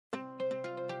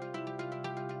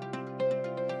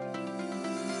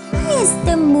is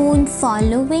the moon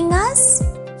following us?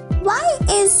 Why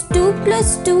is 2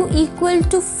 plus 2 equal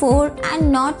to 4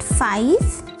 and not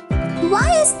 5? Why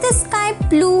is the sky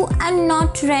blue and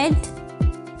not red?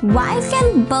 Why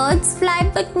can birds fly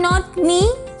but not me?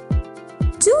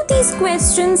 Do these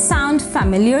questions sound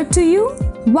familiar to you?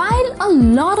 While a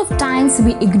lot of times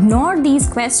we ignore these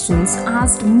questions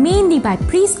asked mainly by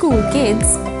preschool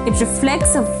kids, it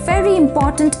reflects a very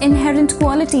important inherent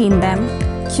quality in them: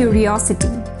 curiosity.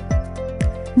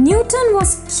 Newton was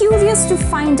curious to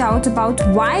find out about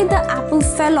why the apple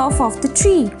fell off of the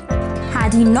tree.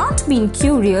 Had he not been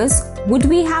curious, would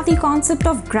we have the concept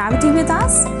of gravity with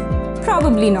us?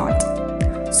 Probably not.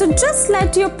 So just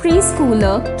let your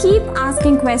preschooler keep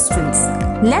asking questions.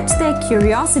 Let their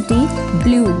curiosity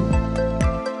bloom.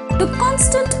 The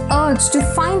constant urge to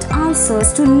find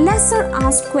answers to lesser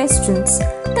asked questions,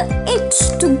 the itch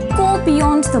to go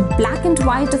beyond the black and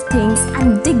white of things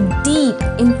and dig deep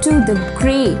into the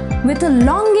grey with a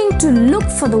longing to look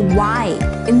for the why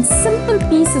in simple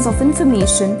pieces of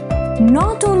information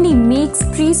not only makes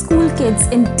preschool kids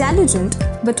intelligent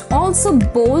but also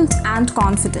bold and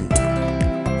confident.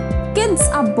 Kids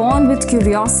are born with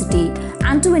curiosity,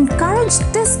 and to encourage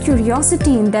this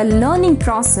curiosity in their learning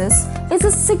process is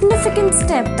a significant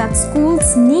step that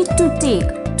schools need to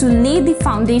take to lay the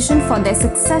foundation for their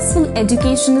successful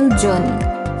educational journey.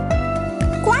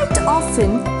 Quite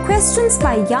often, questions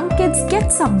by young kids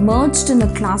get submerged in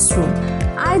a classroom,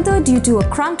 either due to a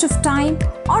crunch of time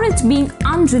or it being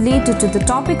unrelated to the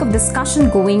topic of discussion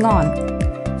going on.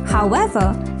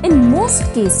 However, in most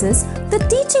cases, the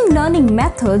teaching learning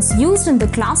methods used in the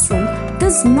classroom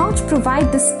does not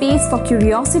provide the space for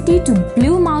curiosity to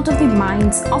bloom out of the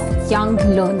minds of young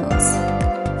learners.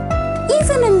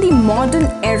 Even in the modern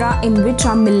era in which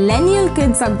our millennial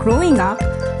kids are growing up,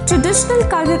 traditional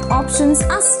career options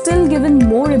are still given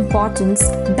more importance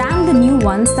than the new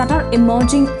ones that are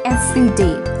emerging every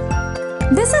day.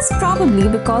 This is probably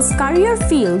because career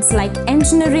fields like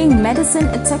engineering, medicine,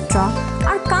 etc.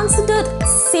 are considered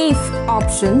safe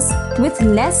options with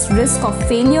less risk of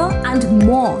failure and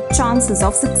more chances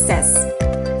of success.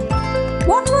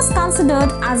 What was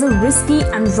considered as a risky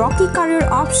and rocky career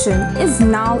option is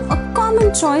now a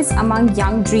common choice among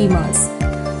young dreamers.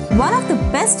 One of the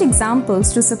best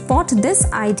examples to support this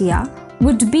idea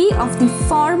would be of the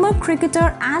former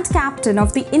cricketer and captain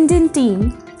of the Indian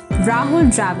team, Rahul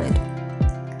Dravid.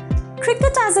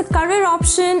 Cricket as a career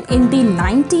option in the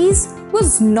 90s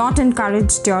was not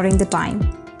encouraged during the time.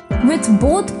 With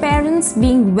both parents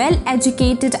being well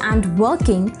educated and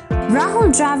working,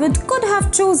 Rahul Dravid could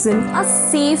have chosen a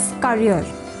safe career.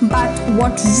 But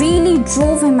what really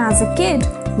drove him as a kid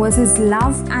was his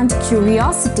love and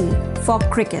curiosity for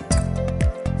cricket.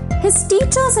 His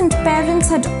teachers and parents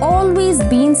had always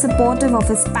been supportive of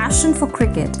his passion for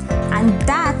cricket, and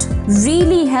that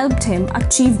really helped him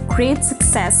achieve great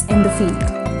success in the field.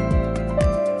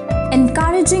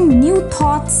 Encouraging new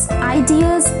thoughts,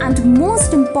 ideas, and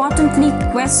most importantly,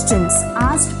 questions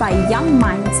asked by young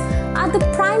minds are the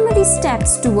primary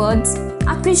steps towards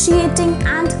appreciating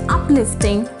and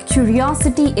uplifting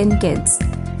curiosity in kids.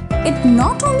 It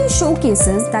not only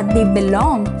showcases that they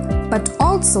belong, but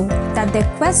also that their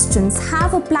questions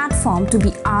have a platform to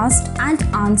be asked and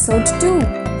answered too.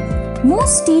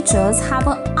 Most teachers have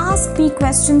a Ask Me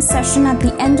Questions session at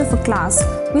the end of a class,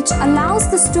 which allows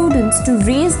the students to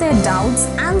raise their doubts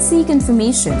and seek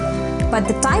information. But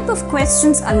the type of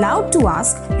questions allowed to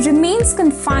ask remains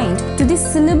confined to the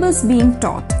syllabus being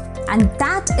taught, and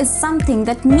that is something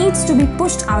that needs to be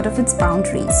pushed out of its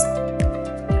boundaries.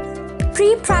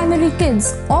 Pre-primary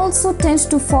kids also tend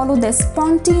to follow their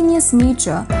spontaneous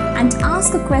nature and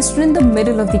ask a question in the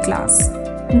middle of the class.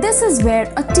 This is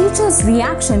where a teacher's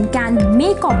reaction can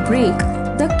make or break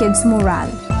the kid's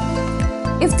morale.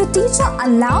 If the teacher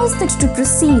allows it to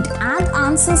proceed and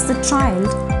answers the child,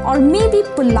 or maybe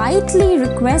politely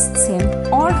requests him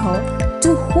or her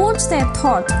to hold their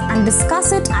thought and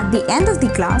discuss it at the end of the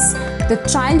class, the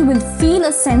child will feel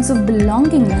a sense of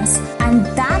belongingness and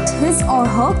that his or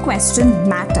her question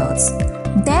matters,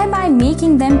 thereby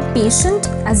making them patient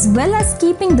as well as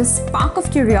keeping the spark of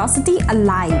curiosity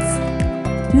alive.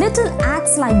 Little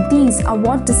acts like these are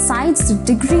what decides the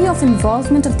degree of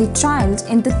involvement of the child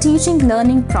in the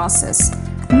teaching-learning process,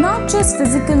 not just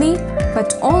physically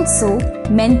but also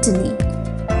mentally.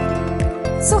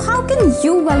 So how can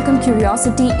you welcome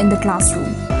curiosity in the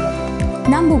classroom?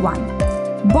 Number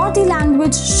 1. Body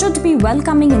language should be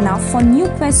welcoming enough for new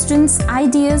questions,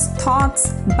 ideas,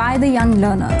 thoughts by the young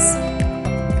learners.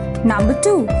 Number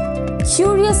 2.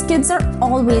 Curious kids are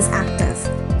always active.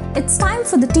 It's time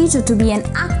for the teacher to be an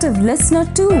active listener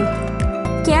too.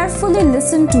 carefully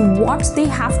listen to what they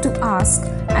have to ask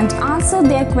and answer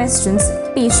their questions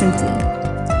patiently.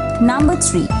 Number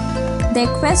 3. Their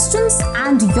questions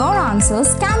and your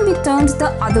answers can be turned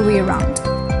the other way around.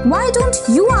 Why don't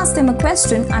you ask them a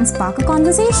question and spark a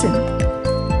conversation?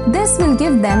 This will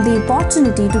give them the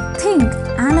opportunity to think,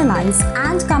 analyze,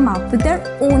 and come up with their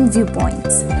own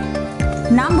viewpoints.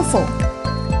 Number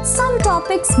 4. Some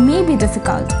topics may be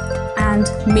difficult and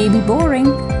may be boring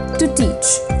to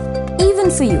teach, even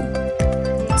for you.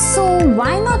 So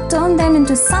why not turn them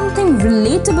into something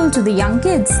relatable to the young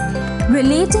kids?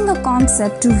 Relating a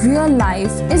concept to real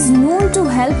life is known to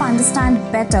help understand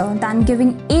better than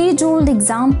giving age-old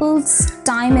examples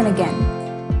time and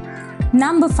again.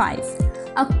 Number 5.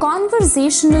 A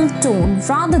conversational tone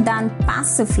rather than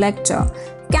passive lecture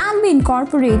can be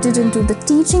incorporated into the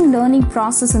teaching-learning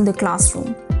process in the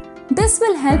classroom. This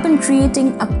will help in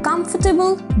creating a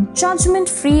comfortable,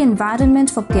 judgment-free environment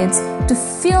for kids to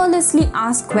fearlessly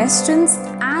ask questions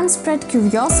and spread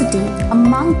curiosity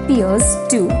among peers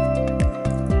too.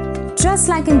 Just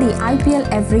like in the IPL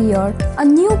every year, a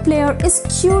new player is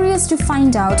curious to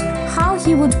find out how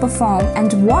he would perform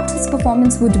and what his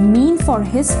performance would mean for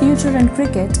his future in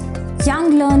cricket.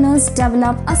 Young learners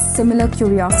develop a similar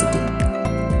curiosity.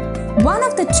 One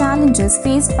of the challenges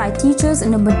faced by teachers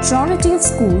in a majority of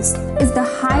schools is the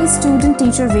high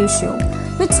student-teacher ratio,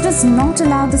 which does not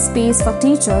allow the space for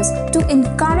teachers to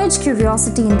encourage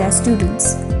curiosity in their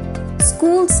students.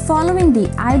 Schools following the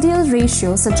ideal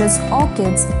ratio, such as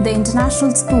Orchids, the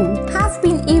international school, have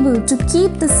been able to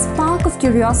keep the spark of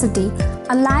curiosity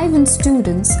alive in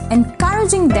students,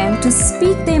 encouraging them to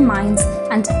speak their minds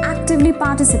and actively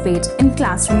participate in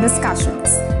classroom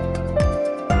discussions.